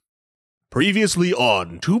Previously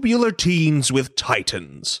on Tubular Teens with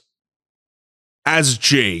Titans. As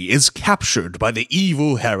Jay is captured by the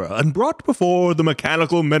evil Hera and brought before the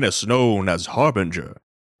mechanical menace known as Harbinger,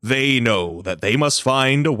 they know that they must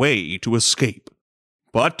find a way to escape.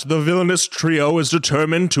 But the villainous trio is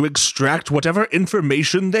determined to extract whatever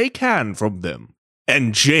information they can from them,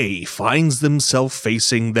 and Jay finds themselves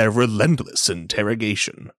facing their relentless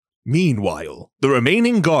interrogation. Meanwhile, the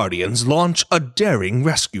remaining Guardians launch a daring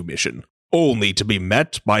rescue mission, only to be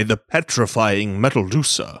met by the petrifying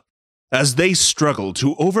Metallusa. As they struggle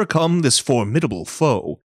to overcome this formidable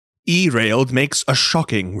foe, Erailed makes a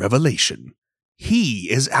shocking revelation. He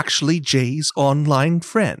is actually Jay's online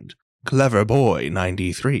friend,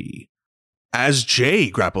 Cleverboy93. As Jay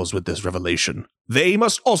grapples with this revelation, they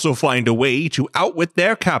must also find a way to outwit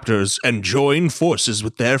their captors and join forces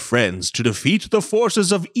with their friends to defeat the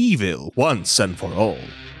forces of evil once and for all.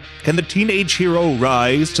 Can the teenage hero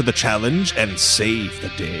rise to the challenge and save the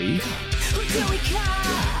day?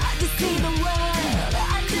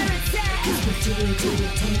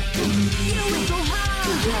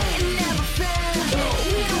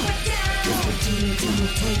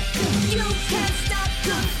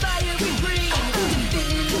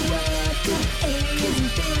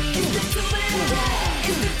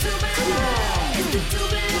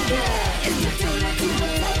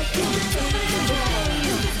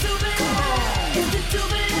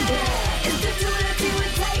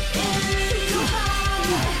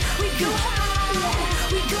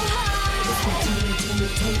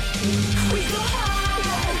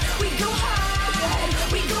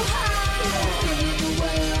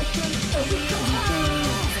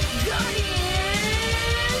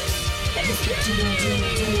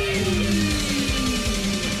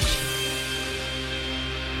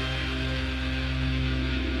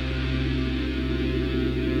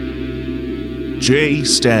 Jay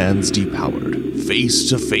stands depowered, face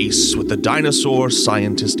to face with the dinosaur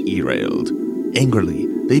scientist Erailed. Angrily,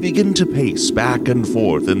 they begin to pace back and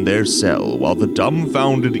forth in their cell while the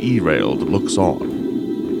dumbfounded Erailed looks on.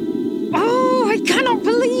 Oh, I cannot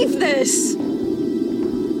believe this!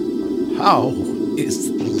 How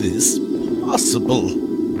is this possible?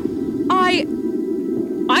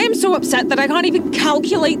 I am so upset that I can't even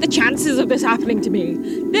calculate the chances of this happening to me.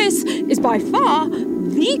 This is by far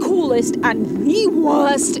the coolest and the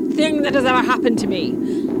worst thing that has ever happened to me.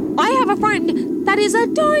 I have a friend that is a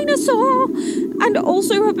dinosaur, and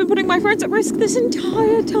also have been putting my friends at risk this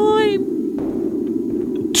entire time.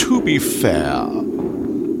 To be fair,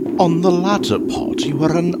 on the latter part, you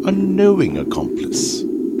are an unknowing accomplice.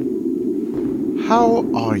 How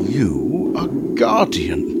are you a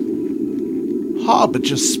guardian?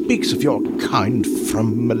 Harbinger speaks of your kind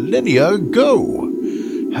from millennia ago.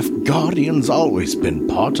 Have guardians always been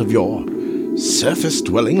part of your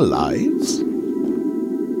surface-dwelling lives?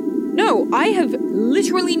 No, I have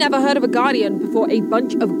literally never heard of a guardian before a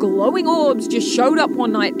bunch of glowing orbs just showed up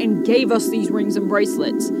one night and gave us these rings and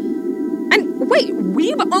bracelets. And wait,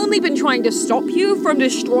 we've only been trying to stop you from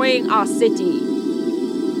destroying our city.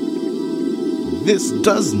 This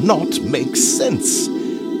does not make sense.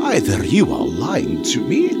 Either you are lying to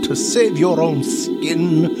me to save your own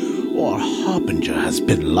skin, or Harbinger has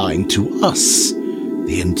been lying to us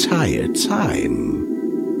the entire time.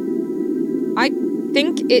 I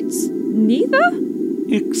think it's neither?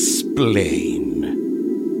 Explain.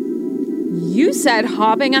 You said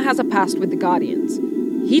Harbinger has a past with the Guardians.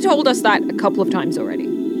 He told us that a couple of times already.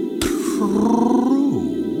 True.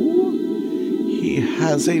 He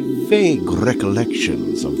has a vague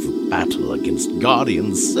recollections of the battle against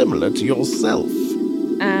Guardians similar to yourself.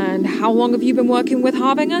 And how long have you been working with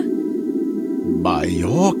Harbinger? By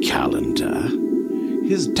your calendar,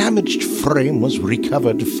 his damaged frame was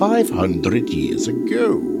recovered 500 years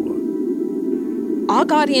ago. Our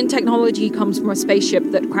Guardian technology comes from a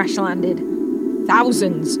spaceship that crash-landed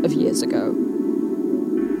thousands of years ago.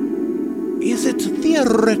 Is it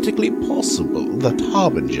theoretically possible that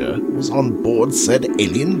Harbinger was on board said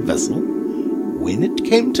alien vessel when it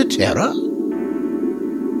came to Terra?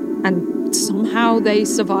 And somehow they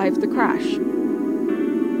survived the crash.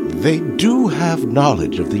 They do have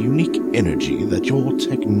knowledge of the unique energy that your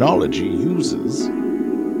technology uses.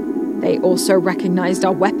 They also recognized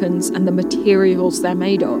our weapons and the materials they're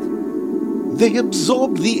made of. They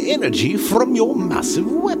absorb the energy from your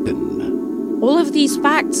massive weapon. All of these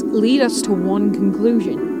facts lead us to one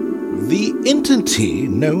conclusion. The entity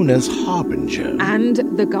known as Harbinger. And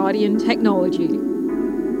the Guardian technology.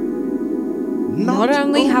 Not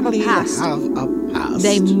only have a past,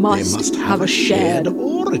 they must have a shared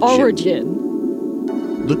origin.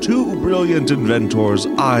 The two brilliant inventors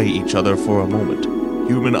eye each other for a moment,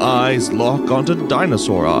 Human eyes lock onto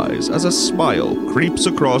dinosaur eyes as a smile creeps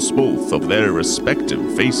across both of their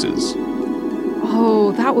respective faces.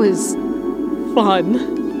 Oh, that was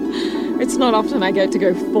fun. It's not often I get to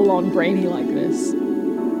go full-on brainy like this.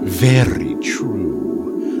 Very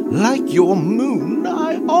true. Like your moon,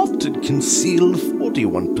 I often conceal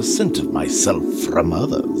 41% of myself from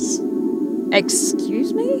others.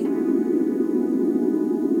 Excuse me?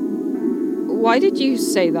 Why did you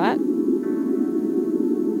say that?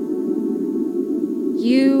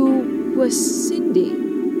 You were Cindy.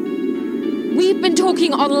 We've been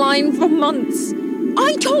talking online for months.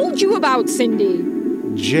 I told you about Cindy.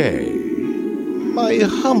 Jay, my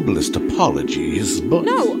humblest apologies, but...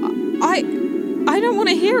 No, I don't want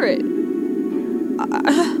to hear it.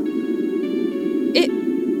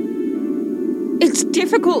 It's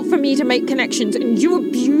difficult for me to make connections, and you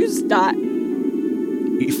abused that.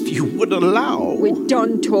 If you would allow... We're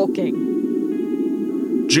done talking.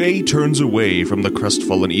 Jay turns away from the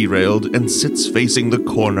crestfallen Erailed and sits facing the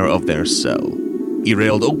corner of their cell.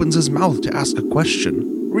 Erailed opens his mouth to ask a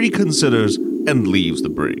question, reconsiders, and leaves the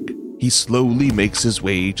brig. He slowly makes his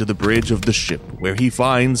way to the bridge of the ship, where he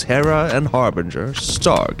finds Hera and Harbinger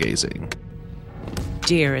stargazing.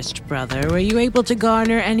 Dearest brother, were you able to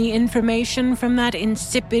garner any information from that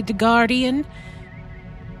insipid guardian?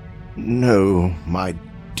 No, my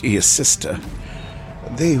dear sister.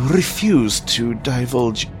 They refuse to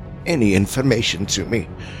divulge any information to me.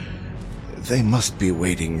 They must be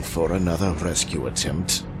waiting for another rescue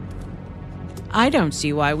attempt. I don't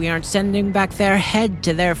see why we aren't sending back their head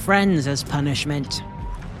to their friends as punishment.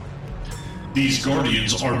 These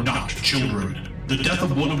Guardians are not children. The death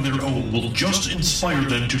of one of their own will just inspire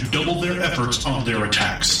them to double their efforts on their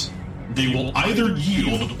attacks. They will either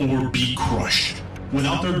yield or be crushed.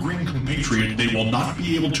 Without their green compatriot, they will not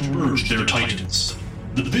be able to merge their titans.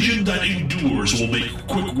 The vision that endures will make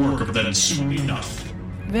quick work of them soon enough.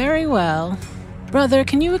 Very well. Brother,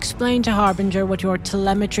 can you explain to Harbinger what your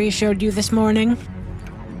telemetry showed you this morning?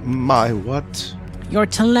 My what? Your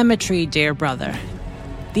telemetry, dear brother.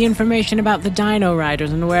 The information about the Dino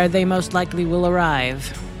Riders and where they most likely will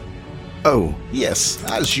arrive. Oh, yes.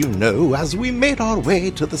 As you know, as we made our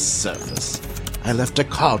way to the surface, I left a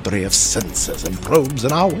cadre of sensors and probes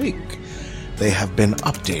in our wake. They have been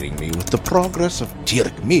updating me with the progress of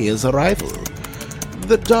Tirk Mir's arrival.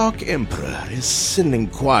 The Dark Emperor is sending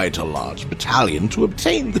quite a large battalion to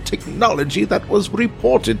obtain the technology that was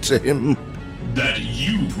reported to him. That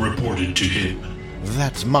you reported to him.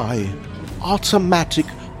 That my automatic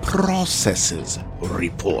processes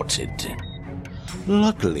reported.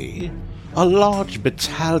 Luckily, a large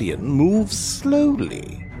battalion moves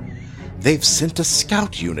slowly. They've sent a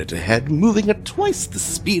scout unit ahead, moving at twice the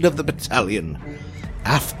speed of the battalion.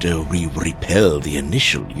 After we repel the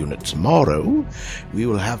initial unit tomorrow, we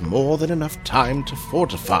will have more than enough time to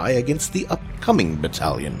fortify against the upcoming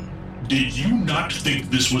battalion. Did you not think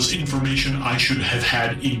this was information I should have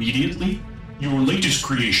had immediately? Your latest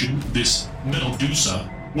creation, this Metaldusa,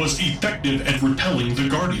 was effective at repelling the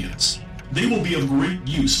Guardians. They will be of great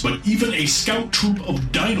use, but even a scout troop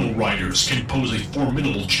of Dino Riders can pose a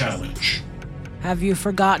formidable challenge. Have you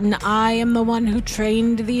forgotten I am the one who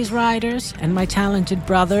trained these riders, and my talented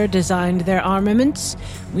brother designed their armaments?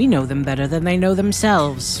 We know them better than they know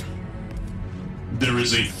themselves. There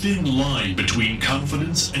is a thin line between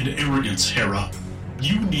confidence and arrogance, Hera.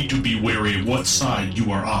 You need to be wary of what side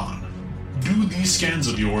you are on. Do these scans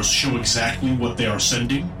of yours show exactly what they are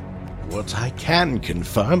sending? What I can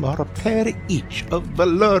confirm are a pair each of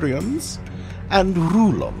Valerians and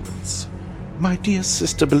Rulons. My dear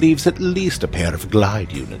sister believes at least a pair of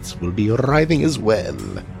glide units will be arriving as well.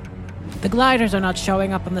 The gliders are not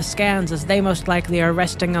showing up on the scans, as they most likely are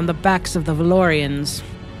resting on the backs of the Valorians.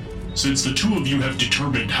 Since the two of you have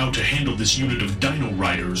determined how to handle this unit of Dino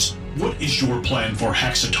Riders, what is your plan for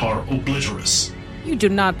Haxatar Obliterus? You do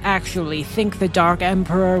not actually think the Dark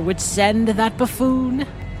Emperor would send that buffoon?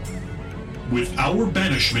 With our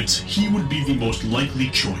banishments, he would be the most likely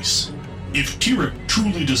choice. If Tirk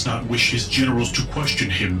truly does not wish his generals to question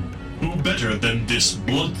him, who better than this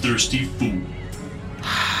bloodthirsty fool?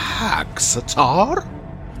 Haxatar?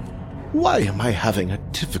 Why am I having a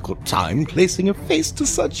difficult time placing a face to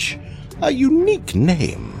such a unique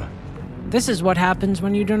name? This is what happens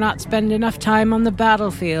when you do not spend enough time on the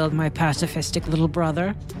battlefield, my pacifistic little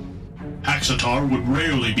brother. Haxatar would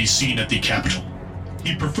rarely be seen at the capital.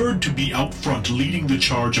 He preferred to be out front leading the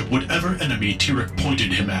charge of whatever enemy Tirk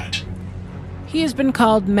pointed him at. He has been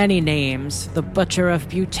called many names, the Butcher of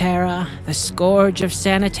Butera, the Scourge of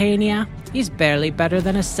Sanitania. He's barely better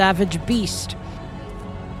than a savage beast.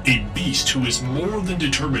 A beast who is more than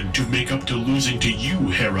determined to make up to losing to you,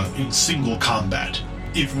 Hera, in single combat.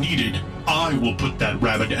 If needed, I will put that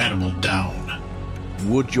rabid animal down.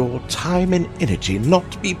 Would your time and energy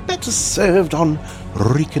not be better served on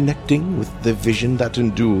reconnecting with the vision that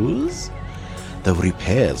endures? The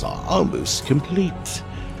repairs are almost complete,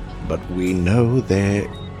 but we know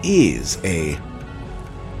there is a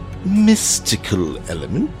mystical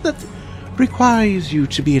element that requires you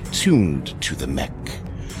to be attuned to the mech.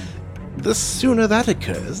 The sooner that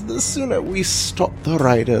occurs, the sooner we stop the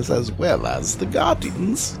Riders as well as the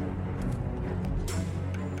Guardians.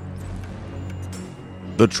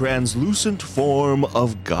 The translucent form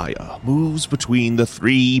of Gaia moves between the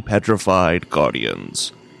three petrified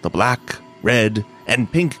Guardians. The black, red,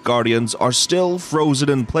 and pink Guardians are still frozen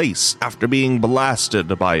in place after being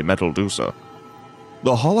blasted by Metaldusa.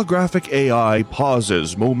 The holographic AI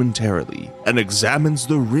pauses momentarily and examines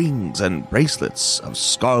the rings and bracelets of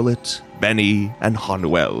Scarlet, Benny, and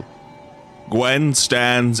Hanuel. Gwen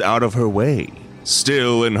stands out of her way,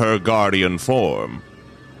 still in her Guardian form.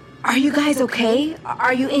 Are you guys okay?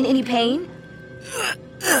 Are you in any pain?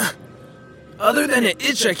 Other than an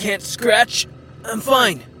itch I can't scratch, I'm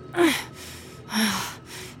fine.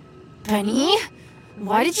 Benny?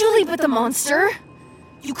 Why did you leave with the monster?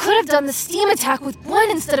 You could have done the steam attack with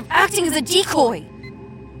Gwen instead of acting as a decoy.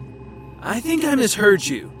 I think I misheard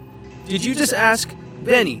you. Did you just ask,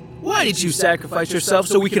 Benny, why did you sacrifice yourself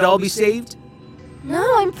so we could all be saved?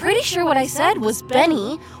 No, I'm pretty sure what I said was,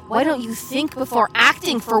 Benny, why don't you think before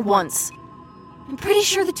acting for once? I'm pretty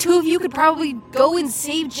sure the two of you could probably go and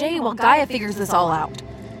save Jay while Gaia figures this all out.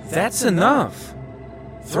 That's enough.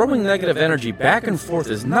 Throwing negative energy back and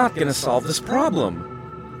forth is not going to solve this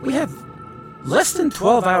problem. We have less than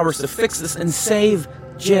 12 hours to fix this and save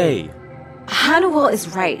Jay. Hanuel is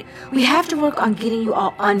right. We have to work on getting you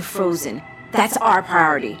all unfrozen. That's our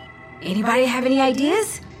priority. Anybody have any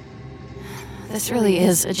ideas? This really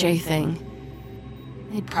is a Jay thing.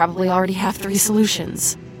 They'd probably already have 3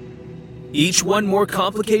 solutions. Each one more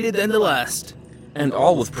complicated than the last. And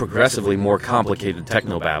all with progressively more complicated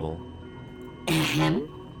technobabble. Ahem.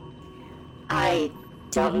 I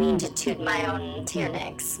don't mean to toot my own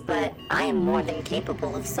tearnicks, but I am more than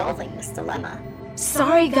capable of solving this dilemma.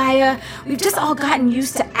 Sorry, Gaia. We've just all gotten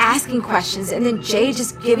used to asking questions and then Jay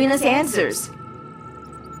just giving us answers.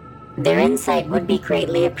 Their insight would be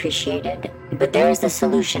greatly appreciated, but there is a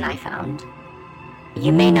solution I found.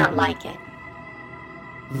 You may not like it.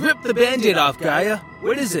 Rip the Band-Aid off, Gaia.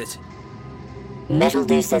 What is it?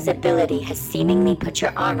 Metaldusa's ability has seemingly put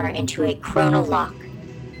your armor into a chronal lock.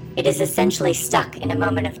 It is essentially stuck in a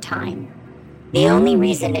moment of time. The only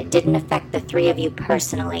reason it didn't affect the 3 of you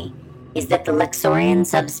personally is that the Lexorian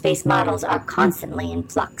subspace models are constantly in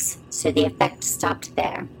flux, so the effect stopped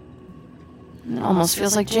there. It almost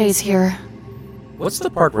feels like Jay's here. What's the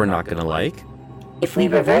part we're not going to like? If we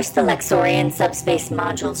reverse the Lexorian subspace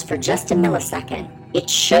modules for just a millisecond, it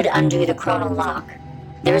should undo the chronal lock.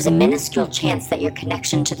 There is a minuscule chance that your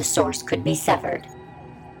connection to the source could be severed.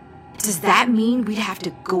 Does that mean we'd have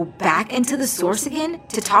to go back into the source again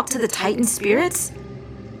to talk to the Titan spirits?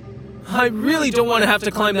 I really don't want to have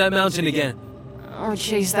to climb that mountain again. Or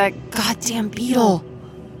chase that goddamn beetle.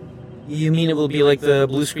 You mean it will be like the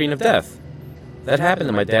blue screen of death? That happened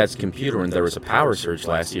to my dad's computer when there was a power surge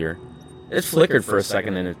last year. It flickered for a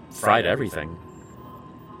second and it fried everything.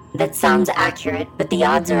 That sounds accurate, but the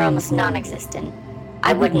odds are almost non-existent.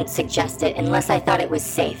 I wouldn't suggest it unless I thought it was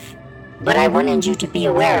safe. But I wanted you to be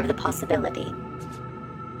aware of the possibility.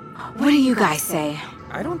 What do you guys say?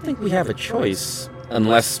 I don't think we have a choice,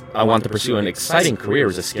 unless I want to pursue an exciting career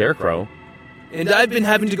as a scarecrow. And I've been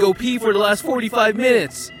having to go pee for the last 45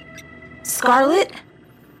 minutes. Scarlet?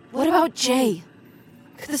 What about Jay?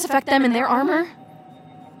 Could this affect them in their armor?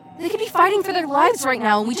 They could be fighting for their lives right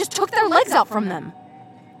now, and we just took their legs out from them.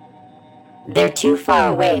 They're too far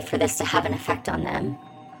away for this to have an effect on them.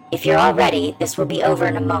 If you're all ready, this will be over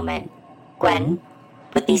in a moment. Gwen,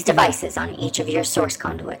 put these devices on each of your source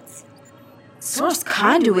conduits. Source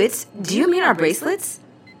conduits? Do you mean our bracelets?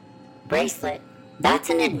 Bracelet. That's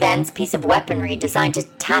an advanced piece of weaponry designed to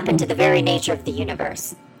tap into the very nature of the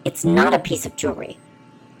universe. It's not a piece of jewelry.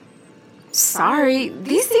 Sorry,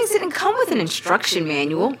 these things didn't come with an instruction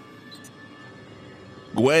manual.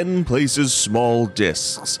 Gwen places small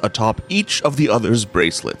discs atop each of the other's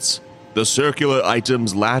bracelets. The circular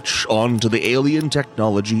items latch onto the alien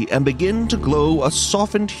technology and begin to glow a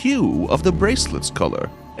softened hue of the bracelet's color.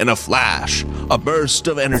 In a flash, a burst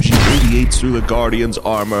of energy radiates through the Guardian's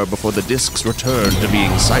armor before the discs return to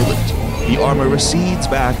being silent. The armor recedes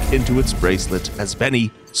back into its bracelet as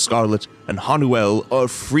Benny, Scarlet, and Hanuel are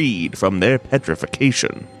freed from their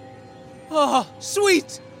petrification. Oh,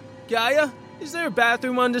 sweet! Gaia, is there a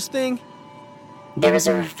bathroom on this thing? There is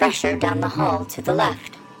a refresher down the hall to the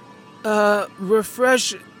left.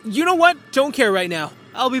 Refresh... You know what? Don't care right now.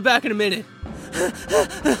 I'll be back in a minute.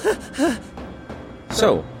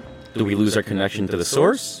 So, do we lose our connection to the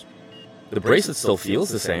source? The bracelet still feels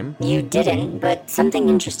the same. You didn't, but something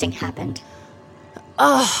interesting happened.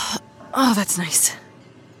 Oh, that's nice.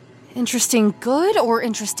 Interesting good or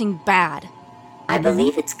interesting bad? I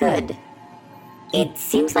believe it's good. It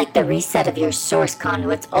seems like the reset of your source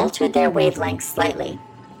conduits altered their wavelengths slightly.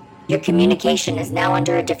 Your communication is now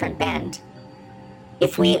under a different band.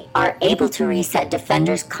 If we are able to reset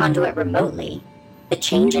Defender's conduit remotely, the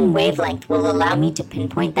change in wavelength will allow me to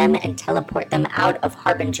pinpoint them and teleport them out of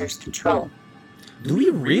Harbinger's control. Do we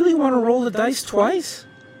really want to roll the dice twice?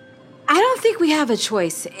 I don't think we have a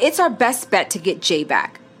choice. It's our best bet to get Jay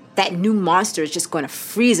back. That new monster is just going to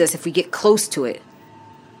freeze us if we get close to it.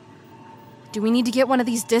 Do we need to get one of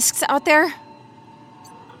these discs out there?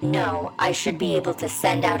 No, I should be able to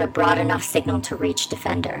send out a broad enough signal to reach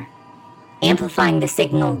Defender. Amplifying the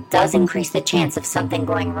signal does increase the chance of something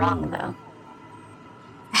going wrong, though.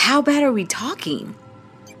 How bad are we talking?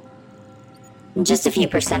 Just a few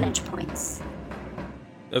percentage points.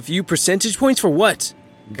 A few percentage points for what?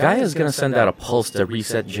 Gaia's gonna send out a pulse to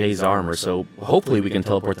reset Jay's armor, so hopefully we can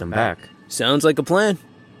teleport them back. Sounds like a plan.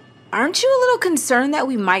 Aren't you a little concerned that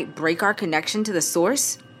we might break our connection to the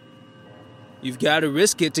source? You've got to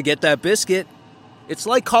risk it to get that biscuit. It's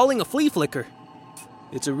like calling a flea flicker.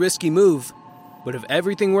 It's a risky move, but if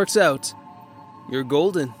everything works out, you're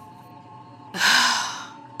golden.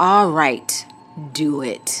 All right, do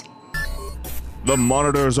it. The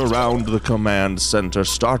monitors around the command center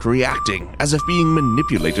start reacting as if being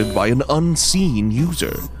manipulated by an unseen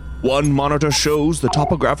user. One monitor shows the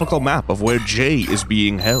topographical map of where Jay is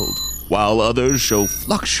being held, while others show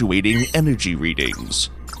fluctuating energy readings.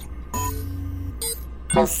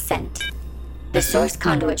 Pulse sent. The source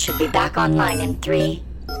conduit should be back online in 3,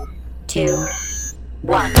 2,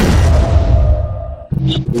 1.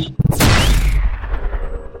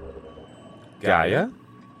 Gaia?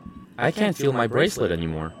 I can't feel my bracelet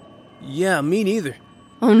anymore. Yeah, me neither.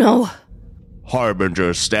 Oh no.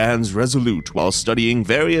 Harbinger stands resolute while studying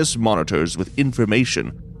various monitors with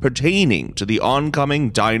information pertaining to the oncoming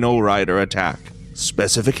Dino Rider attack.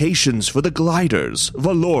 Specifications for the gliders,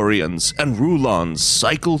 Valorians, and Rulons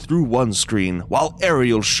cycle through one screen, while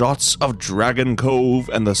aerial shots of Dragon Cove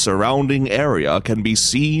and the surrounding area can be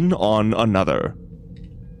seen on another.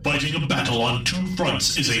 Fighting a battle on two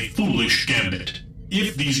fronts is a foolish gambit.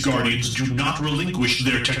 If these Guardians do not relinquish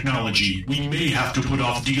their technology, we may have to put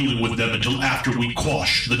off dealing with them until after we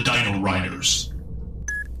quash the Dino Riders.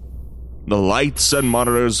 The lights and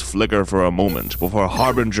monitors flicker for a moment before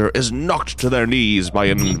Harbinger is knocked to their knees by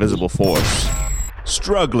an invisible force.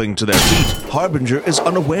 Struggling to their feet, Harbinger is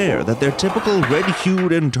unaware that their typical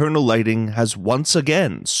red-hued internal lighting has once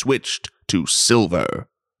again switched to silver.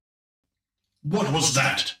 What was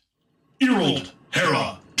that? Erold,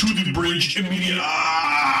 Hera, to the bridge immediately.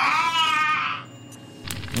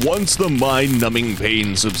 Once the mind-numbing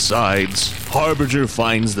pain subsides, Harbinger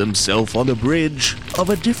finds themselves on the bridge of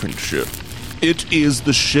a different ship. It is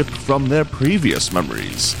the ship from their previous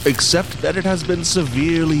memories, except that it has been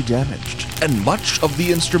severely damaged, and much of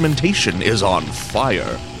the instrumentation is on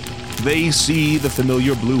fire. They see the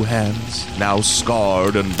familiar blue hands, now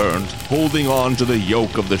scarred and burnt, holding on to the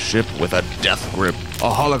yoke of the ship with a death grip. A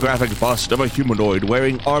holographic bust of a humanoid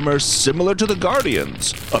wearing armor similar to the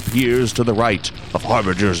Guardians appears to the right of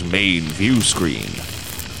Harbinger's main view screen.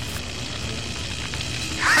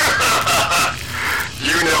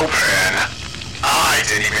 You know, Pan, I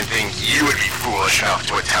didn't even think you would be foolish enough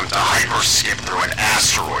to attempt to hyper-skip through an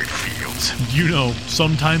asteroid field. You know,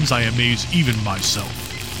 sometimes I amaze even myself.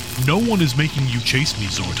 No one is making you chase me,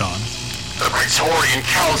 Zortan. The Praetorian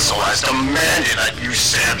Council has demanded that you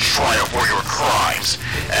stand trial for your crimes,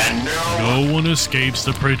 and no one escapes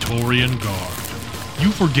the Praetorian Guard.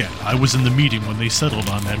 You forget I was in the meeting when they settled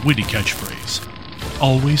on that witty catchphrase.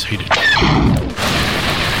 Always hated it.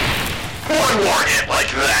 One more hit like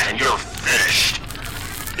that and you're finished.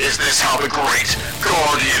 Is this how the great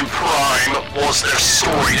Guardian Prime wants their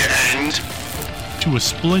story to end? To a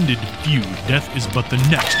splendid feud, death is but the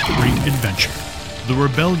next great adventure. The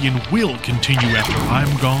rebellion will continue after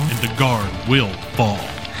I'm gone, and the Guard will fall.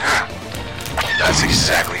 That's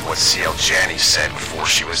exactly what C.L. Janney said before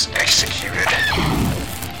she was executed.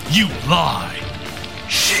 You lie!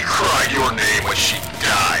 She cried your name when she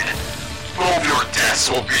died. Both your deaths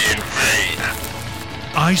will be in vain.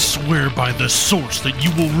 I swear by the source that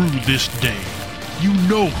you will rue this day. You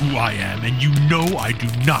know who I am, and you know I do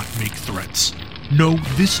not make threats. No,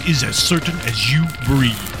 this is as certain as you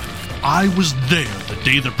breathe. I was there the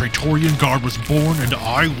day the Praetorian Guard was born, and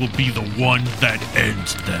I will be the one that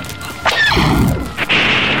ends them.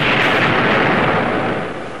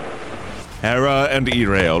 Hera and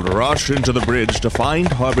Erail rush into the bridge to find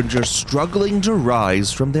Harbinger struggling to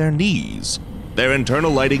rise from their knees. Their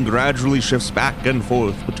internal lighting gradually shifts back and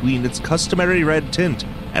forth between its customary red tint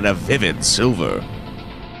and a vivid silver.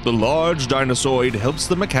 The large Dinosaur helps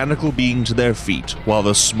the mechanical being to their feet, while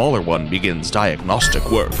the smaller one begins diagnostic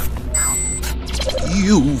work.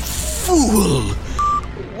 You fool!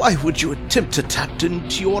 Why would you attempt to tap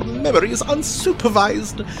into your memories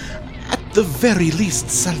unsupervised? At the very least,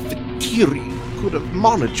 Salvatiri could have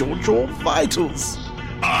monitored your vitals.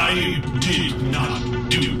 I did not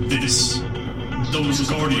do this. Those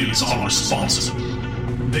Guardians are responsible.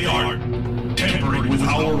 They are tampering with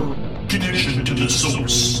our connection to the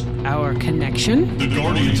source. Our connection? The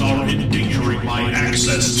Guardians are endangering my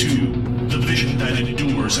access to the vision that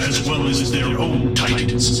endures, as well as their own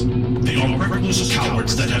Titans. They are reckless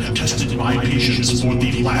cowards that have tested my patience for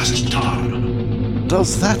the last time.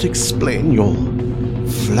 Does that explain your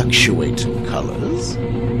fluctuating colors?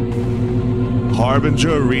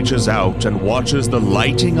 Harbinger reaches out and watches the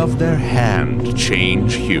lighting of their hand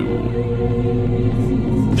change hue.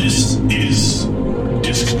 This is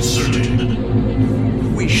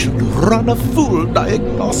disconcerting. We should run a full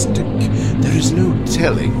diagnostic. There is no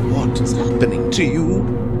telling what is happening to you.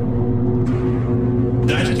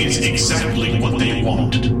 That is exactly what they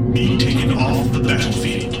want. Me taken off the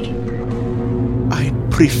battlefield.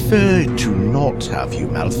 I'd prefer to not have you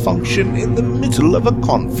malfunction in the middle of a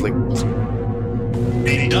conflict.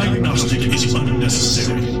 A diagnostic is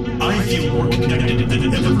unnecessary. I feel more connected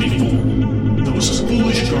than ever before. Those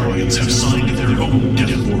foolish Guardians have signed their own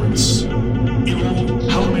death warrants. In all,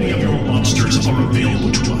 how many of your monsters are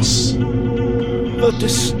available to us? The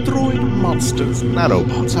destroyed monsters'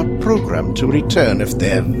 nanobots are programmed to return if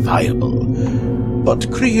they're viable. But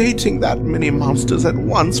creating that many monsters at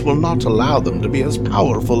once will not allow them to be as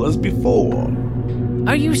powerful as before.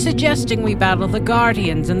 Are you suggesting we battle the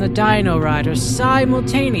Guardians and the Dino Riders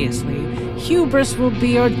simultaneously? Hubris will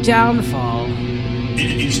be your downfall.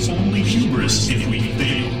 It is only hubris if we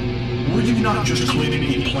fail. Were you not just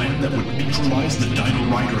claiming a plan that would neutralize the Dino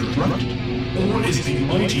Rider threat? Or is the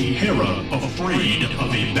mighty Hera afraid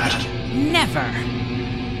of a battle? Never.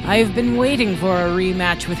 I've been waiting for a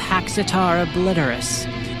rematch with Haxatar Obliterus.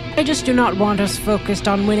 I just do not want us focused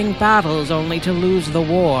on winning battles only to lose the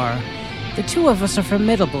war. The two of us are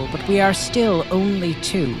formidable, but we are still only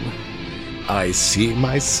two. I see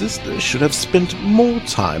my sister should have spent more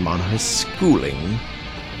time on her schooling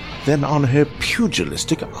than on her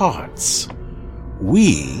pugilistic arts.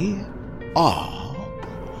 We are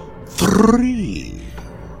 3.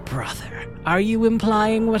 Brother, are you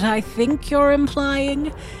implying what I think you're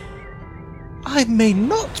implying? I may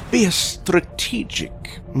not be a strategic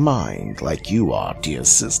mind like you are, dear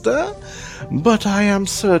sister, but I am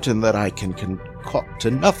certain that I can concoct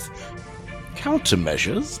enough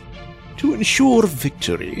countermeasures to ensure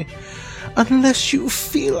victory, unless you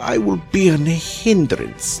feel I will be a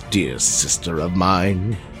hindrance, dear sister of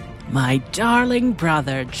mine. My darling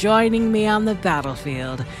brother joining me on the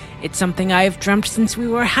battlefield. It's something I have dreamt since we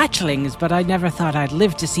were hatchlings, but I never thought I'd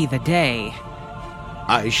live to see the day.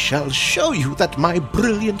 I shall show you that my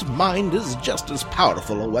brilliant mind is just as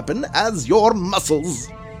powerful a weapon as your muscles.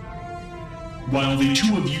 While the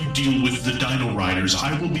two of you deal with the Dino Riders,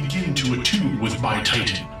 I will begin to attune with my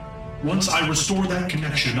Titan. Once I restore that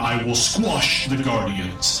connection, I will squash the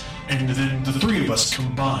Guardians, and then the 3 of us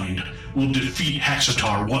combined will defeat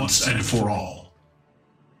Haxatar once and for all.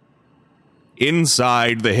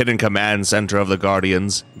 Inside the hidden command center of the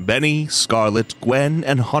Guardians, Benny, Scarlet, Gwen,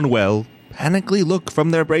 and Hunwell panically look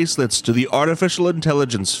from their bracelets to the artificial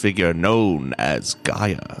intelligence figure known as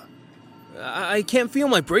Gaia. I can't feel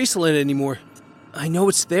my bracelet anymore. I know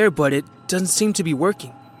it's there, but it doesn't seem to be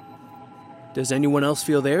working. Does anyone else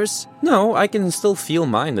feel theirs? No, I can still feel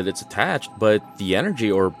mine that it's attached, but the energy,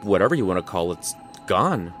 or whatever you want to call it's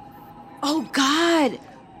gone. Oh, God!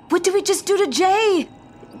 What did we just do to Jay?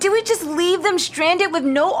 Did we just leave them stranded with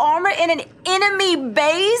no armor in an enemy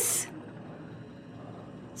base?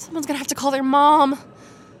 Someone's gonna have to call their mom.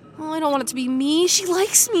 Oh, I don't want it to be me. She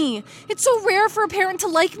likes me. It's so rare for a parent to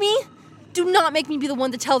like me. Do not make me be the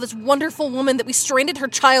one to tell this wonderful woman that we stranded her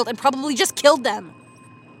child and probably just killed them.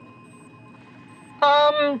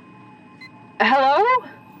 Hello?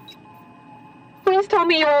 Please tell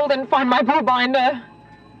me you all didn't find my bow binder.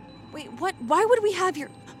 Wait, what? Why would we have your...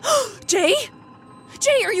 Jay?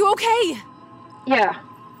 Jay, are you okay? Yeah.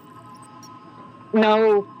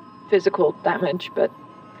 No physical damage, but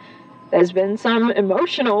there's been some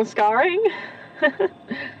emotional scarring.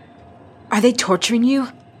 Are they torturing you?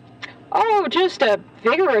 Oh, just a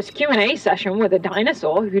vigorous Q&A session with a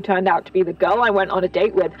dinosaur who turned out to be the girl I went on a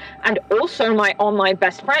date with, and also my online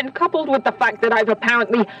best friend, coupled with the fact that I've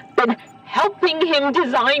apparently been helping him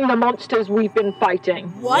design the monsters we've been fighting.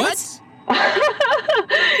 What?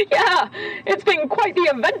 Yeah, it's been quite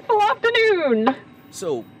the eventful afternoon.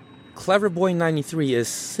 So, Clever Boy 93 is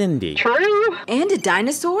Cindy. True. And a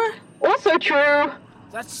dinosaur? Also true.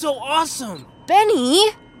 That's so awesome!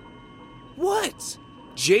 Benny? What?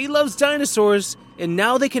 Jay loves dinosaurs, and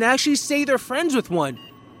now they can actually say they're friends with one.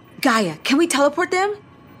 Gaia, can we teleport them?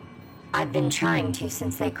 I've been trying to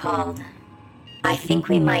since they called. I think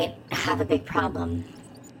we might have a big problem.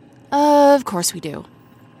 Of course we do.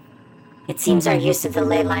 It seems our use of the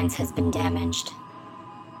ley lines has been damaged.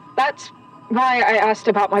 That's why I asked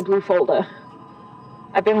about my blue folder.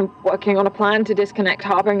 I've been working on a plan to disconnect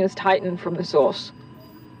Harbinger's Titan from the source.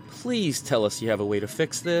 Please tell us you have a way to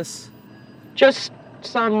fix this. Just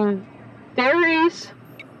some theories.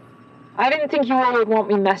 I didn't think you all would want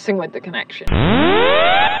me messing with the connection.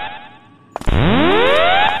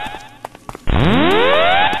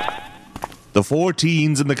 The 4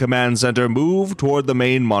 teens in the command center move toward the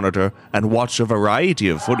main monitor and watch a variety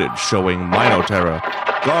of footage showing Minoterra,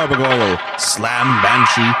 Garbagoyle, Slam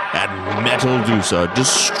Banshee, and Metaldusa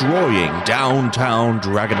destroying downtown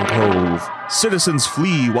Dragon Cove. Citizens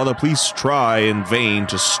flee while the police try in vain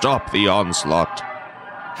to stop the onslaught.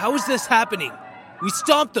 How is this happening? We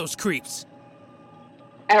stomped those creeps.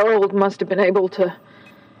 Errol must have been able to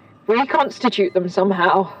reconstitute them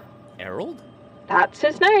somehow. Errol? That's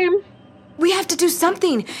his name. We have to do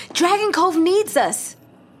something. Dragon Cove needs us.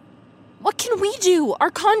 What can we do? Our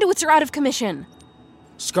conduits are out of commission.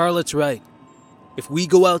 Scarlet's right. If we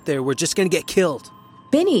go out there, we're just gonna get killed.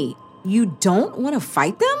 Benny, you don't want to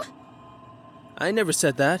fight them? I never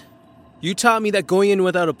said that. You taught me that going in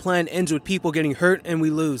without a plan ends with people getting hurt and we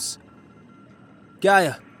lose.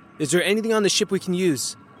 Gaia, is there anything on the ship we can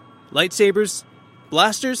use? Lightsabers?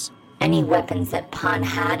 Blasters? Any weapons that Pan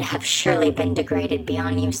had have surely been degraded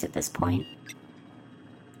beyond use at this point.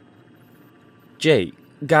 Jay,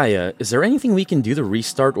 Gaia, is there anything we can do to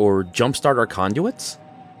restart or jumpstart our conduits?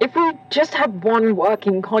 If we just had one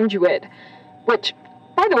working conduit, which,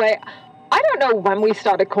 by the way, I don't know when we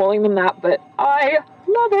started calling them that, but I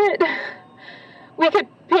love it. We could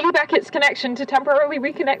piggyback its connection to temporarily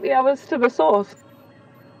reconnect the others to the source.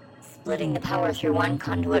 Splitting the power through one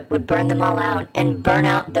conduit would burn them all out and burn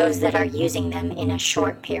out those that are using them in a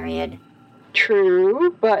short period.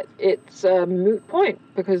 True, but it's a moot point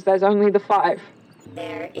because there's only the 5.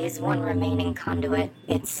 There is one remaining conduit.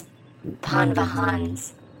 It's Pan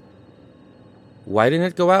Vahan's. Why didn't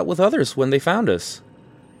it go out with others when they found us?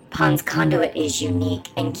 Pan's conduit is unique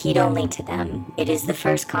and keyed only to them. It is the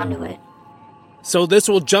first conduit. So this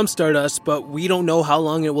will jumpstart us, but we don't know how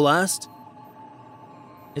long it will last?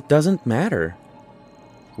 It doesn't matter.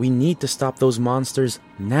 We need to stop those monsters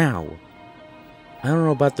now. I don't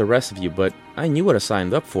know about the rest of you, but I knew what I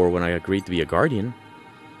signed up for when I agreed to be a guardian.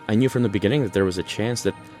 I knew from the beginning that there was a chance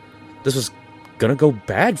that this was gonna go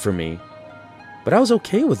bad for me. But I was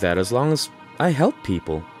okay with that as long as I helped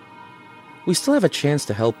people. We still have a chance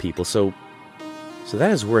to help people, so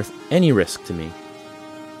that is worth any risk to me.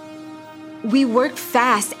 We work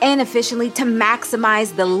fast and efficiently to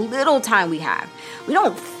maximize the little time we have. We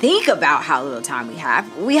don't think about how little time we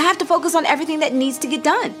have. We have to focus on everything that needs to get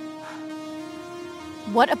done.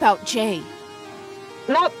 What about Jay?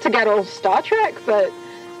 Not to get all Star Trek, but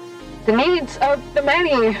the needs of the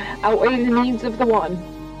many outweigh the needs of the one.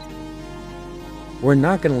 We're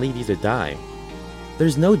not gonna leave you to die.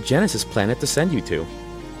 There's no Genesis planet to send you to.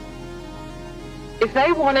 If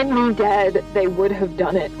they wanted me dead, they would have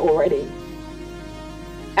done it already.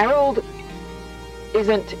 Errol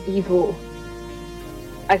isn't evil.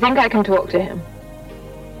 I think I can talk to him.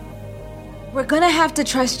 We're gonna have to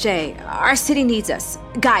trust Jay. Our city needs us.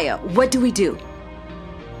 Gaia, what do we do?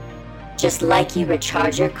 Just like you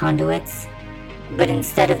recharge your conduits, but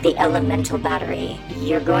instead of the elemental battery,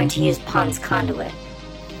 you're going to use Pan's conduit.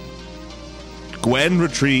 Gwen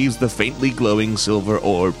retrieves the faintly glowing silver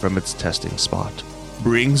orb from its testing spot,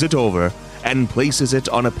 brings it over, and places it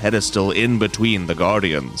on a pedestal in between the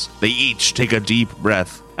Guardians. They each take a deep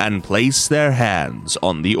breath and place their hands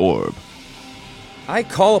on the orb. I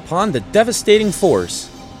call upon the devastating force.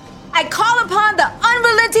 I call upon the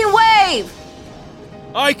unrelenting wave!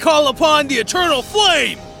 I call upon the eternal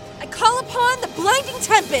flame! I call upon the blinding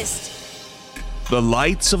tempest! The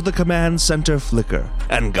lights of the command center flicker,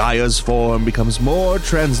 and Gaia's form becomes more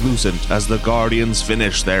translucent as the Guardians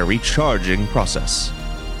finish their recharging process.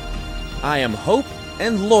 I am hope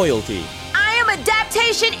and loyalty. I am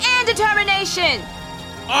adaptation and determination!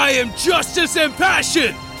 I am justice and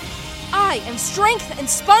passion! I am strength and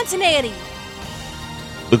spontaneity!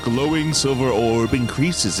 The glowing silver orb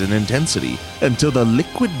increases in intensity until the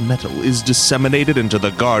liquid metal is disseminated into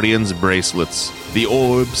the Guardians' bracelets. The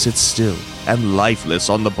orb sits still and lifeless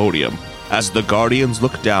on the podium as the Guardians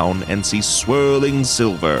look down and see swirling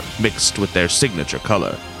silver mixed with their signature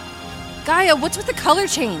color. Gaia, what's with the color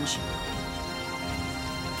change?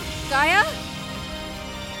 Gaia?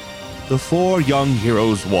 The four young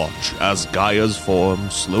heroes watch as Gaia's form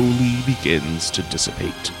slowly begins to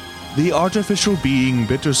dissipate. The artificial being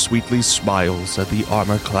bittersweetly smiles at the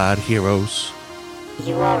armor-clad heroes.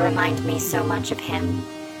 You all remind me so much of him.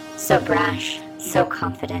 So brash, so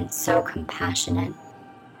confident, so compassionate.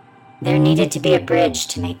 There needed to be a bridge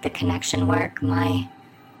to make the connection work. My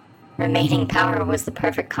remaining power was the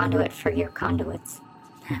perfect conduit for your conduits.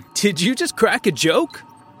 Did you just crack a joke?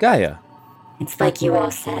 Gaia. It's like you all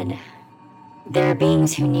said. There are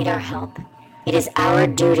beings who need our help. It is our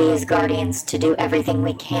duty as Guardians to do everything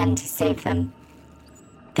we can to save them.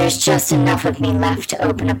 There's just enough of me left to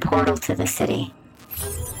open a portal to the city.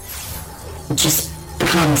 Just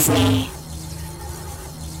promise me.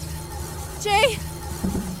 Jay,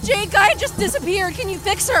 Gaia just disappeared. Can you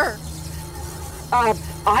fix her?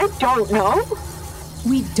 I don't know.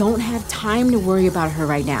 We don't have time to worry about her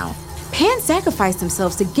right now. Pan sacrificed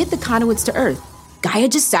themselves to get the conduits to Earth. Gaia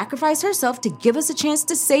just sacrificed herself to give us a chance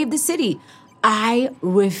to save the city. I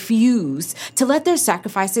refuse to let their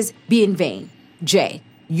sacrifices be in vain. Jay,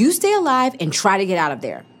 you stay alive and try to get out of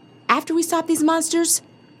there. After we stop these monsters,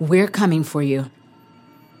 we're coming for you.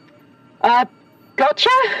 Gotcha.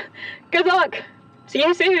 Good luck. See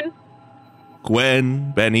you soon.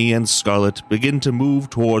 Gwen, Benny, and Scarlet begin to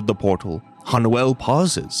move toward the portal. Hanuel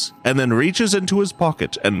pauses, and then reaches into his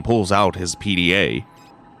pocket and pulls out his PDA.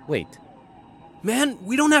 Wait. Man,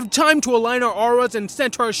 we don't have time to align our auras and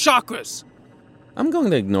center our chakras. I'm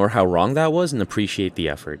going to ignore how wrong that was and appreciate the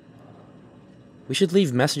effort. We should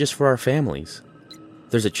leave messages for our families.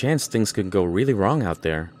 There's a chance things could go really wrong out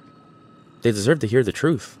there. They deserve to hear the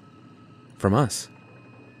truth. From us.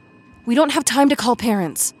 We don't have time to call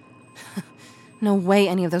parents. No way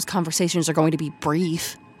any of those conversations are going to be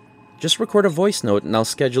brief. Just record a voice note and I'll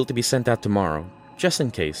schedule it to be sent out tomorrow, just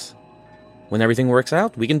in case. When everything works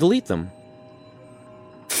out, we can delete them.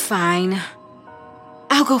 Fine.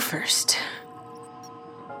 I'll go first.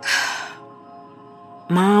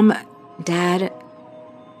 Mom, Dad,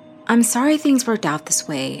 I'm sorry things worked out this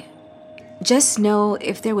way. Just know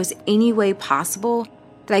if there was any way possible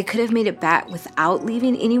that I could have made it back without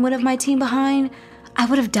leaving anyone of my team behind, I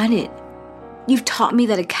would have done it. You've taught me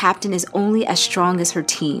that a captain is only as strong as her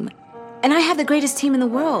team. And I have the greatest team in the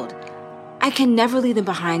world. I can never leave them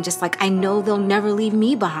behind, just like I know they'll never leave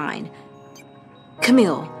me behind.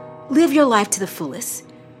 Camille, live your life to the fullest.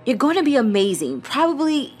 You're going to be amazing,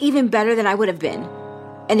 probably even better than I would have been.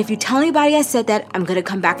 And if you tell anybody I said that, I'm going to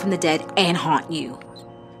come back from the dead and haunt you.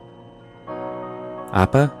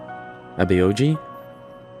 Appa? Abeoji?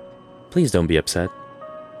 Please don't be upset.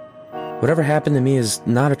 Whatever happened to me is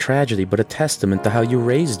not a tragedy, but a testament to how you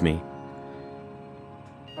raised me.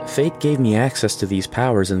 Fate gave me access to these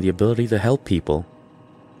powers and the ability to help people.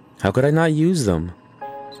 How could I not use them?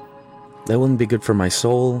 That wouldn't be good for my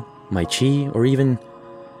soul, my chi, or even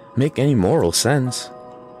make any moral sense.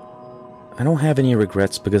 I don't have any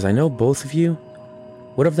regrets because I know both of you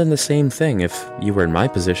would have done the same thing if you were in my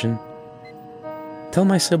position. Tell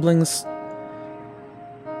my siblings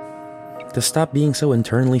to stop being so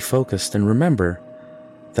internally focused and remember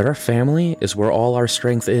that our family is where all our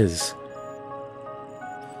strength is.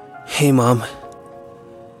 Hey, Mom.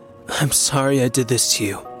 I'm sorry I did this to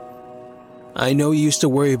you. I know you used to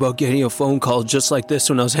worry about getting a phone call just like this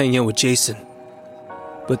when I was hanging out with Jason.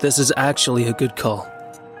 But this is actually a good call.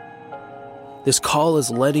 This call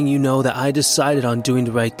is letting you know that I decided on doing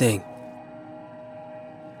the right thing.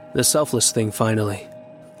 The selfless thing, finally.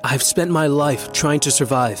 I've spent my life trying to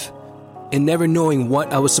survive, and never knowing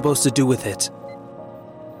what I was supposed to do with it.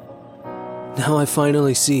 Now I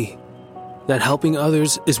finally see that helping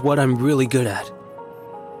others is what I'm really good at.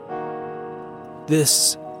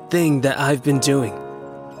 This thing that I've been doing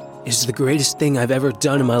is the greatest thing I've ever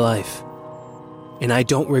done in my life, and I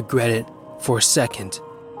don't regret it for a second.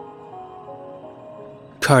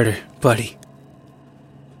 Carter, buddy,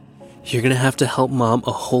 you're gonna have to help Mom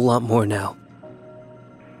a whole lot more now,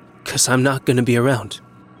 'cause I'm not gonna be around.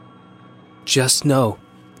 Just know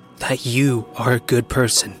that you are a good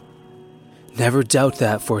person. Never doubt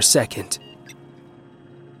that for a second.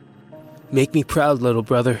 Make me proud, little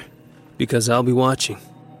brother, because I'll be watching.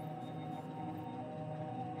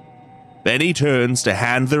 Benny turns to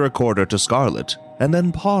hand the recorder to Scarlet, and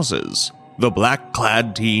then pauses. The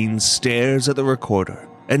black-clad teen stares at the recorder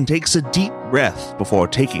and takes a deep breath before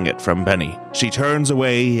taking it from Benny. She turns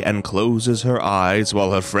away and closes her eyes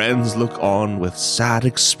while her friends look on with sad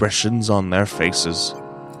expressions on their faces.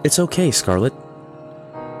 It's okay, Scarlet.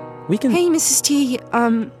 We can... Hey, Mrs. T,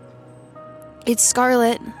 it's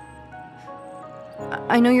Scarlet.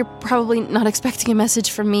 I know you're probably not expecting a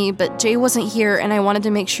message from me, but Jay wasn't here, and I wanted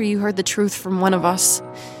to make sure you heard the truth from one of us.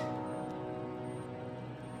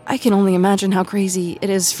 I can only imagine how crazy it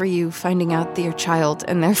is for you finding out that your child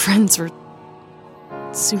and their friends were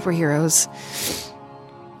superheroes.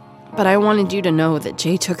 But I wanted you to know that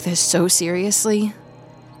Jay took this so seriously.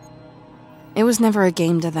 It was never a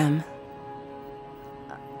game to them.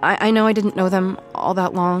 I know I didn't know them all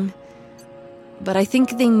that long, but I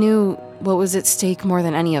think they knew what was at stake more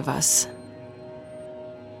than any of us.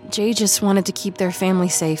 Jay just wanted to keep their family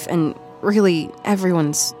safe, and really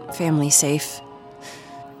everyone's family safe.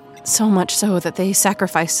 So much so that they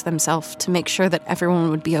sacrificed themselves to make sure that everyone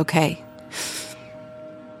would be okay.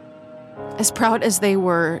 As proud as they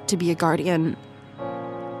were to be a guardian,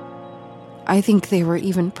 I think they were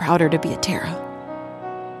even prouder to be a Terra.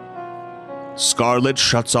 Scarlet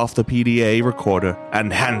shuts off the PDA recorder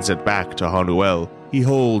and hands it back to Hanuel. He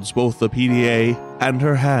holds both the PDA and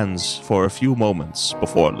her hands for a few moments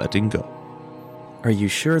before letting go. Are you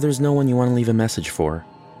sure there's no one you want to leave a message for?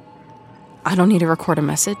 I don't need to record a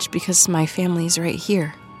message because my family's right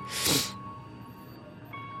here.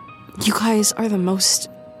 You guys are the most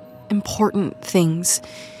important things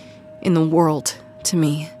in the world to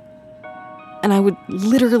me. And I would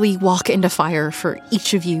literally walk into fire for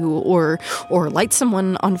each of you, or light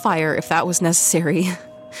someone on fire if that was necessary.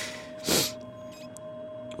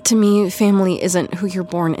 To me, family isn't who you're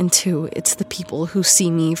born into, it's the people who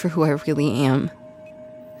see me for who I really am.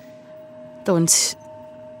 The ones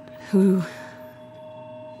who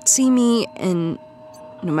see me, and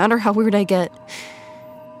no matter how weird I get,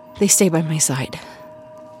 they stay by my side.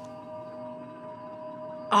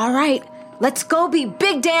 All right, let's go be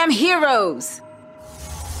big damn heroes!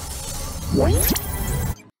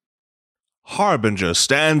 Harbinger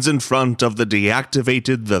stands in front of the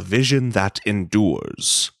deactivated The Vision That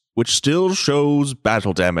Endures, which still shows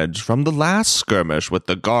battle damage from the last skirmish with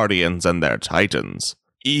the Guardians and their Titans.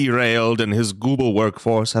 E-Railed and his Google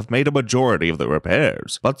workforce have made a majority of the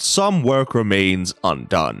repairs, but some work remains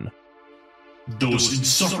undone. Those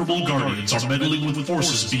insufferable Guardians are meddling with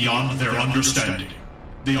forces beyond their understanding.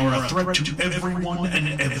 They are a threat to everyone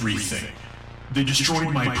and everything. They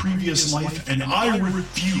destroyed my previous life, and I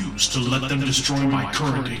refuse to let them destroy my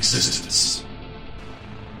current existence.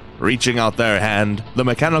 Reaching out their hand, the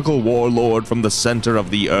mechanical warlord from the center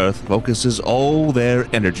of the Earth focuses all their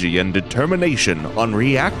energy and determination on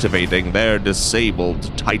reactivating their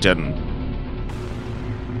disabled Titan.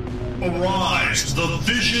 Arise, the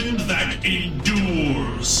vision that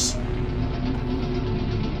endures!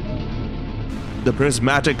 The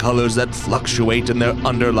prismatic colors that fluctuate in their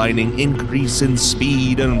underlining increase in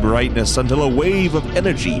speed and brightness until a wave of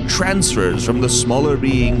energy transfers from the smaller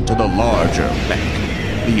being to the larger mech.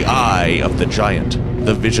 The eye of the giant,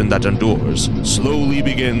 the vision that endures, slowly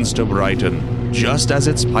begins to brighten. Just as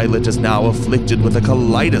its pilot is now afflicted with a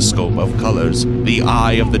kaleidoscope of colors, the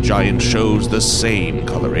eye of the giant shows the same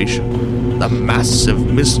coloration. The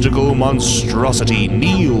massive mystical monstrosity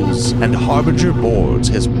kneels, and Harbinger boards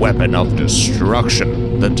his weapon of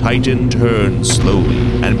destruction. The Titan turns slowly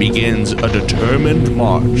and begins a determined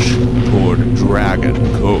march toward Dragon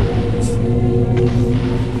Cove.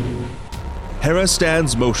 Hera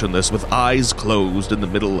stands motionless with eyes closed in the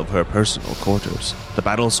middle of her personal quarters. The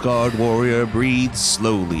battle-scarred warrior breathes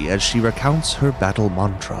slowly as she recounts her battle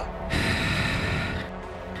mantra.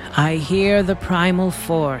 I hear the primal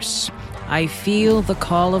force. I feel the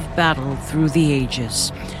call of battle through the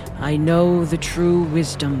ages. I know the true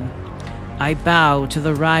wisdom. I bow to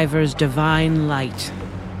the River's divine light.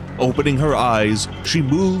 Opening her eyes, she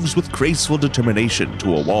moves with graceful determination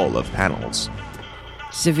to a wall of panels.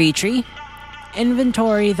 Savitri,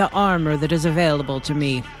 inventory the armor that is available to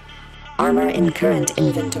me. Armor in current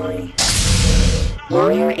inventory.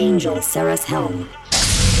 Warrior Angel Sarah's Helm.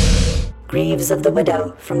 Greaves of the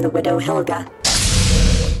Widow from the Widow Helga.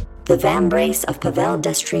 The Vambrace of Pavel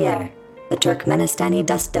Destrier, the Turkmenistani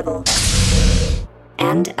Dust Devil.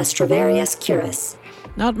 And a Stravarius Cuirass.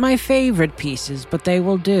 Not my favorite pieces, but they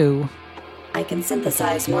will do. I I can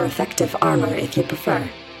synthesize more effective armor if you prefer.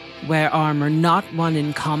 Wear armor not won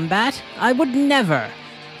in combat? I would never.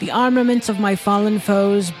 The armaments of my fallen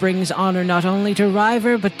foes brings honor not only to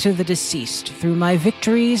River, but to the deceased. Through my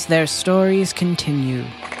victories, their stories continue.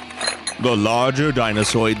 The larger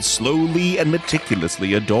dinosaur slowly and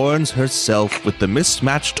meticulously adorns herself with the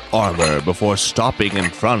mismatched armor before stopping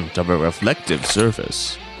in front of a reflective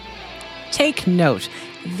surface. Take note.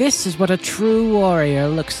 This is what a true warrior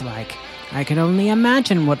looks like. I can only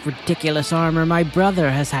imagine what ridiculous armor my brother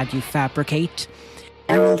has had you fabricate.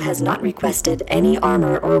 Harold has not requested any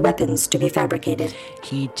armor or weapons to be fabricated.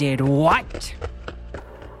 He did what?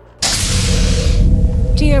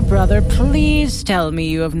 Dear brother, please tell me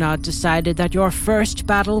you have not decided that your first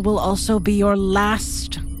battle will also be your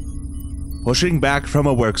last. Pushing back from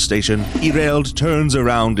a workstation, Eraeld turns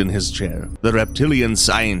around in his chair. The reptilian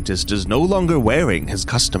scientist is no longer wearing his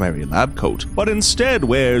customary lab coat, but instead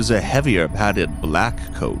wears a heavier padded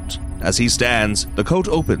black coat. As he stands, the coat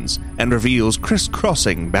opens and reveals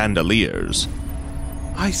crisscrossing bandoliers.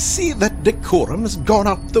 I see that decorum has gone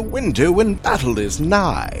out the window when battle is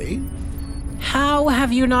nigh. How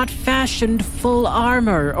have you not fashioned full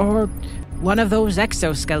armor, or one of those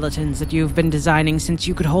exoskeletons that you've been designing since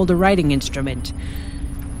you could hold a writing instrument?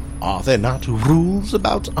 Are there not rules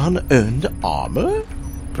about unearned armor?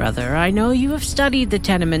 Brother, I know you have studied the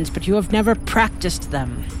tenements, but you have never practiced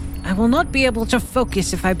them. I will not be able to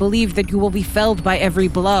focus if I believe that you will be felled by every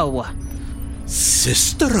blow.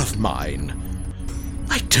 Sister of mine,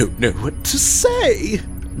 I don't know what to say.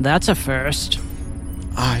 That's a first.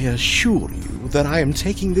 I assure you that I am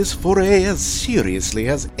taking this foray as seriously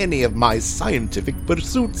as any of my scientific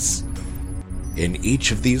pursuits. In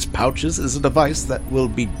each of these pouches is a device that will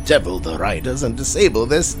bedevil the riders and disable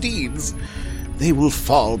their steeds. They will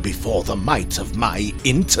fall before the might of my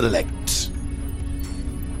intellect.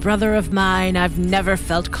 Brother of mine, I've never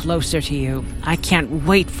felt closer to you. I can't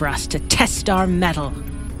wait for us to test our mettle.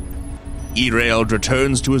 Eraeld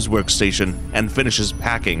returns to his workstation and finishes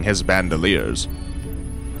packing his bandoliers.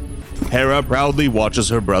 Hera proudly watches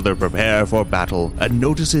her brother prepare for battle and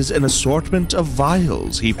notices an assortment of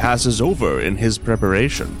vials he passes over in his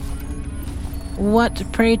preparation. What,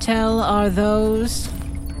 pray tell, are those?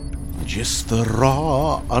 Just the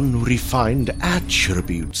raw, unrefined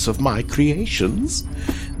attributes of my creations.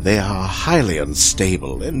 They are highly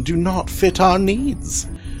unstable and do not fit our needs.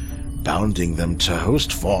 Bounding them to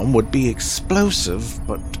host form would be explosive,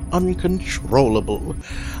 but uncontrollable.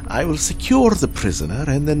 I will secure the prisoner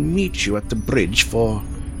and then meet you at the bridge for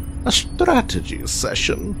a strategy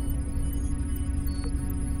session.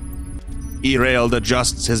 Eraeld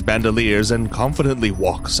adjusts his bandoliers and confidently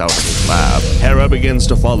walks out of his lab. Hera begins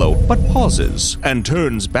to follow, but pauses and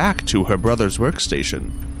turns back to her brother's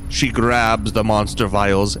workstation. She grabs the monster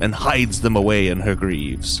vials and hides them away in her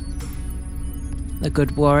greaves. The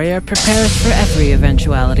good warrior prepares for every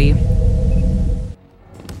eventuality.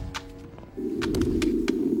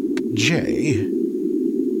 Jay?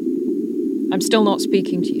 I'm still not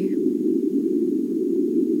speaking to you.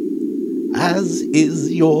 As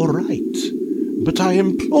is your right. But I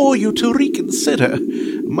implore you to reconsider.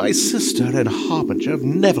 My sister and Harbinger have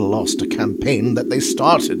never lost a campaign that they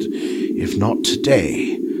started. If not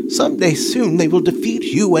today, someday soon they will defeat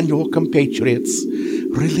you and your compatriots,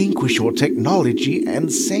 relinquish your technology,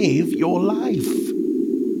 and save your life.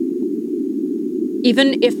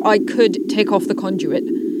 Even if I could take off the conduit,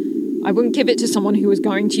 I wouldn't give it to someone who was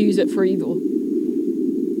going to use it for evil.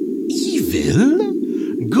 Evil?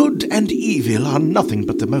 Good and evil are nothing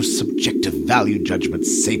but the most subjective value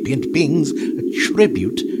judgments sapient beings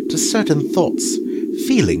attribute to certain thoughts,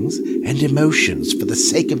 feelings, and emotions for the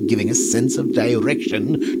sake of giving a sense of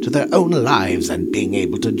direction to their own lives and being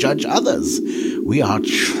able to judge others. We are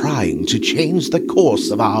trying to change the course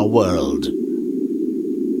of our world.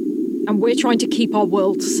 And we're trying to keep our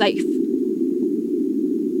world safe.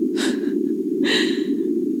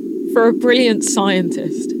 For a brilliant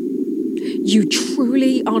scientist, you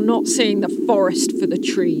truly are not seeing the forest for the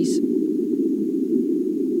trees.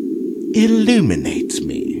 Illuminate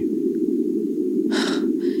me.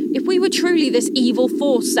 If we were truly this evil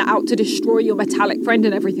force set out to destroy your metallic friend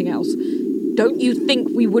and everything else, don't you think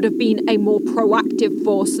we would have been a more proactive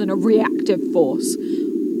force than a reactive force?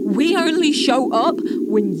 We only show up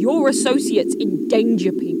when your associates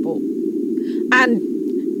endanger people. And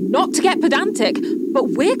not to get pedantic, but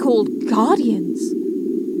we're called guardians.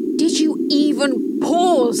 Did you even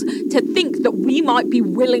pause to think that we might be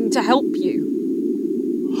willing to help you?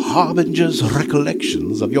 Harbinger's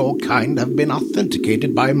recollections of your kind have been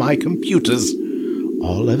authenticated by my computers.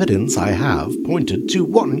 All evidence I have pointed to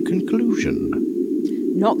one conclusion.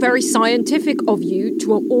 Not very scientific of you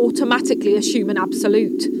to automatically assume an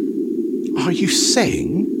absolute. Are you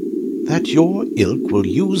saying that your ilk will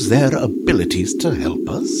use their abilities to help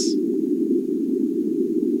us?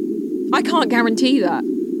 I can't guarantee that.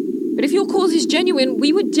 But if your cause is genuine,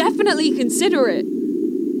 we would definitely consider it.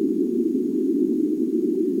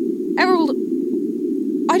 Errol,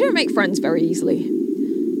 I don't make friends very easily.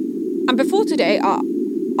 And before today,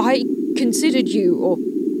 I considered you, or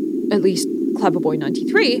at least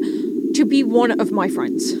Cleverboy93, to be one of my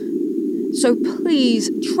friends. So please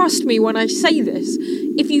trust me when I say this.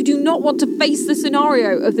 If you do not want to face the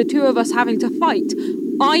scenario of the two of us having to fight,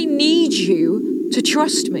 I need you to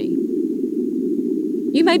trust me.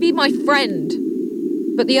 You may be my friend,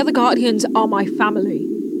 but the other Guardians are my family.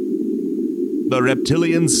 The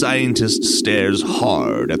reptilian scientist stares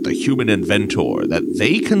hard at the human inventor that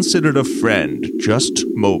they considered a friend just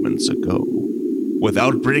moments ago.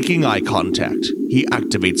 Without breaking eye contact, he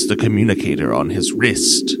activates the communicator on his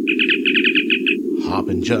wrist.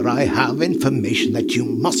 Harbinger, I have information that you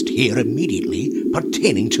must hear immediately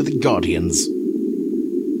pertaining to the Guardians.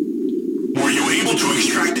 Were you able to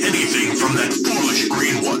extract anything from that foolish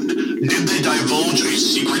green one? Did they divulge a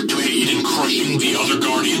secret to aid in crushing the other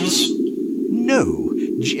Guardians? No.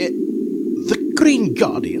 The Green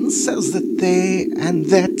Guardian says that they and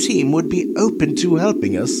their team would be open to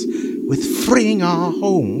helping us with freeing our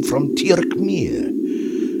home from Tirkmir.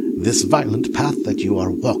 This violent path that you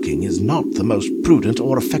are walking is not the most prudent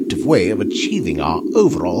or effective way of achieving our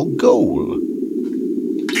overall goal.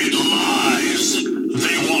 It lies.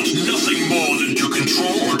 They want nothing more than to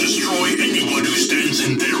control or destroy anyone who stands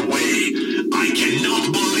in their way. I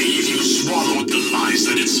cannot believe you swallowed the lies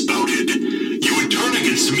that it spouted. You would turn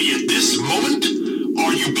against me at this moment?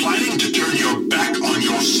 Are you planning to turn your back on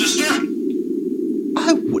your sister?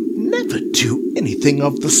 I would never do anything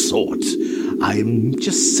of the sort. I'm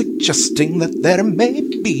just suggesting that there may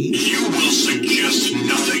be... You will suggest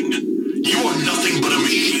nothing. You are nothing but a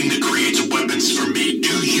machine that creates weapons for me.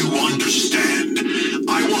 Do you understand?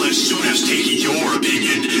 I will as soon as take your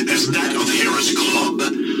opinion as that of Hera's club.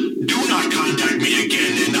 Do not contact me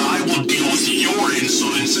again, and I will deal with your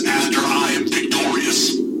insolence after I am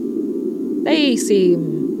victorious. They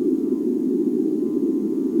seem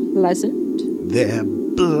pleasant. They're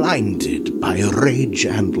blinded by rage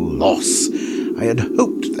and loss. I had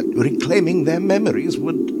hoped that reclaiming their memories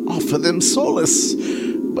would offer them solace,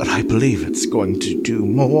 but I believe it's going to do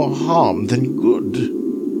more harm than good.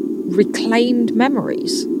 Reclaimed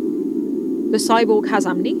memories? The cyborg has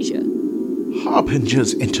amnesia.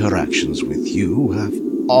 Harbinger's interactions with you have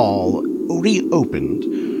all reopened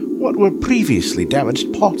what were previously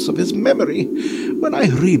damaged parts of his memory. When I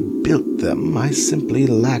rebuilt them, I simply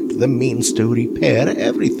lacked the means to repair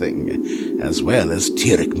everything, as well as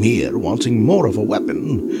Tirkmir wanting more of a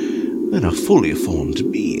weapon than a fully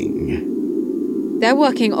formed being. They're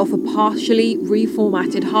working off a partially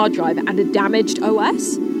reformatted hard drive and a damaged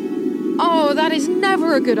OS? Oh, that is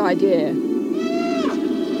never a good idea.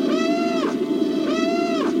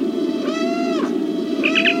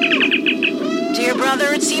 Dear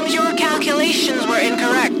brother, it seems your calculations were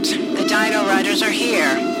incorrect. The Dino Riders are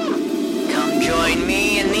here. Come join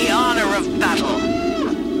me in the honor of battle.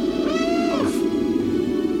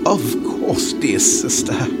 Of course, dear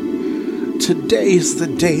sister. Today is the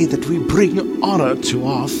day that we bring honor to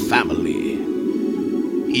our family.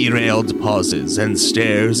 Erailed pauses and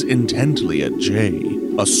stares intently at Jay.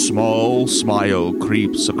 A small smile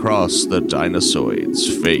creeps across the dinosaur's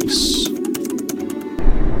face.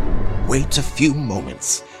 Wait a few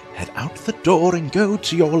moments. Head out the door and go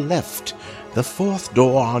to your left. The fourth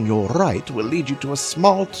door on your right will lead you to a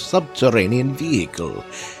small subterranean vehicle.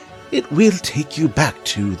 It will take you back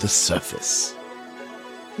to the surface.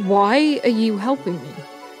 Why are you helping me?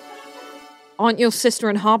 Aren't your sister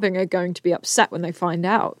and Harbinger going to be upset when they find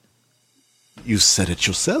out? You said it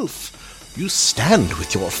yourself. You stand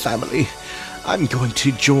with your family. I'm going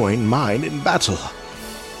to join mine in battle.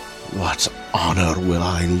 What honor will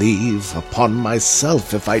I leave upon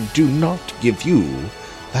myself if I do not give you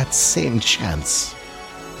that same chance?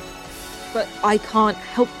 But I can't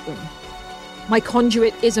help them. My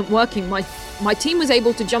conduit isn't working. My team was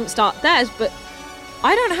able to jumpstart theirs, but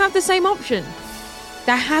I don't have the same option.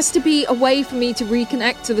 There has to be a way for me to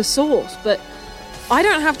reconnect to the source, but I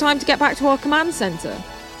don't have time to get back to our command center.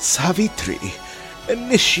 Savitri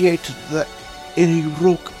initiated the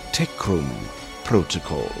Irok Tekrum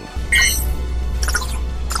protocol.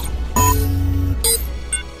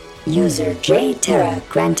 User J Terra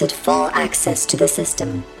granted full access to the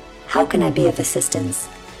system. How can I be of assistance?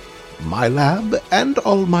 My lab and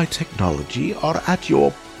all my technology are at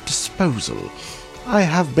your disposal. I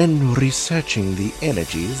have been researching the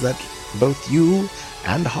energies that both you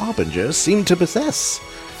and Harbinger seem to possess.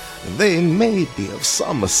 They may be of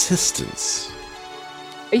some assistance.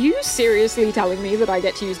 Are you seriously telling me that I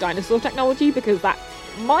get to use dinosaur technology? Because that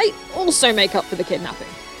might also make up for the kidnapping.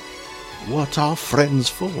 What are friends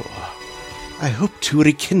for? I hope to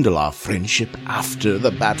rekindle our friendship after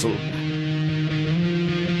the battle.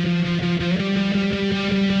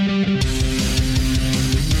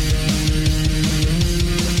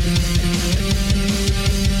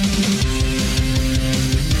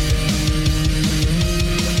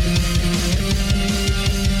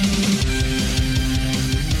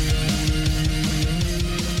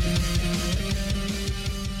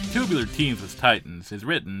 Tubular Teens with Titans is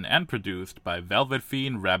written and produced by Velvet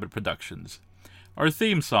Fiend Rabbit Productions. Our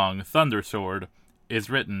theme song, Thunder Sword, is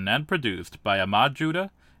written and produced by Ahmad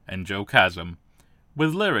Judah and Joe Chasm,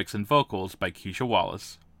 with lyrics and vocals by Keisha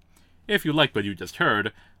Wallace. If you liked what you just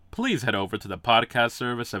heard, please head over to the podcast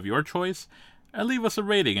service of your choice and leave us a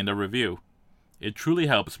rating and a review. It truly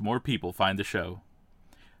helps more people find the show.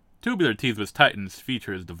 Tubular Teens with Titans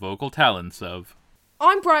features the vocal talents of...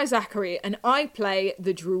 I'm Briar Zachary, and I play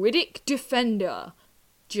the Druidic Defender,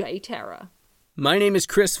 Jay Terra. My name is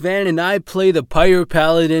Chris Van, and I play the Pyro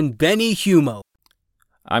Paladin, Benny Humo.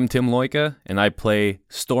 I'm Tim Loika, and I play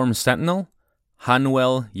Storm Sentinel,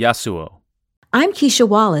 Hanuel Yasuo. I'm Keisha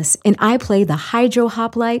Wallace, and I play the Hydro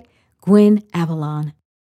Hoplite, Gwen Avalon.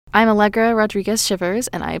 I'm Allegra Rodriguez Shivers,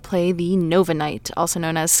 and I play the Nova Knight, also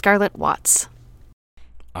known as Scarlet Watts.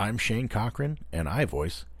 I'm Shane Cochran, and I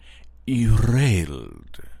voice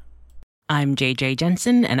Iraeld. I'm JJ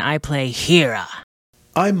Jensen, and I play Hera.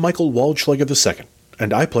 I'm Michael Waldschlager II,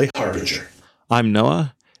 and I play Harbinger. I'm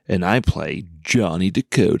Noah, and I play Johnny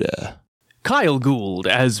Dakota. Kyle Gould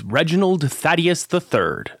as Reginald Thaddeus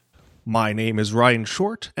III. My name is Ryan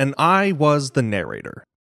Short, and I was the narrator.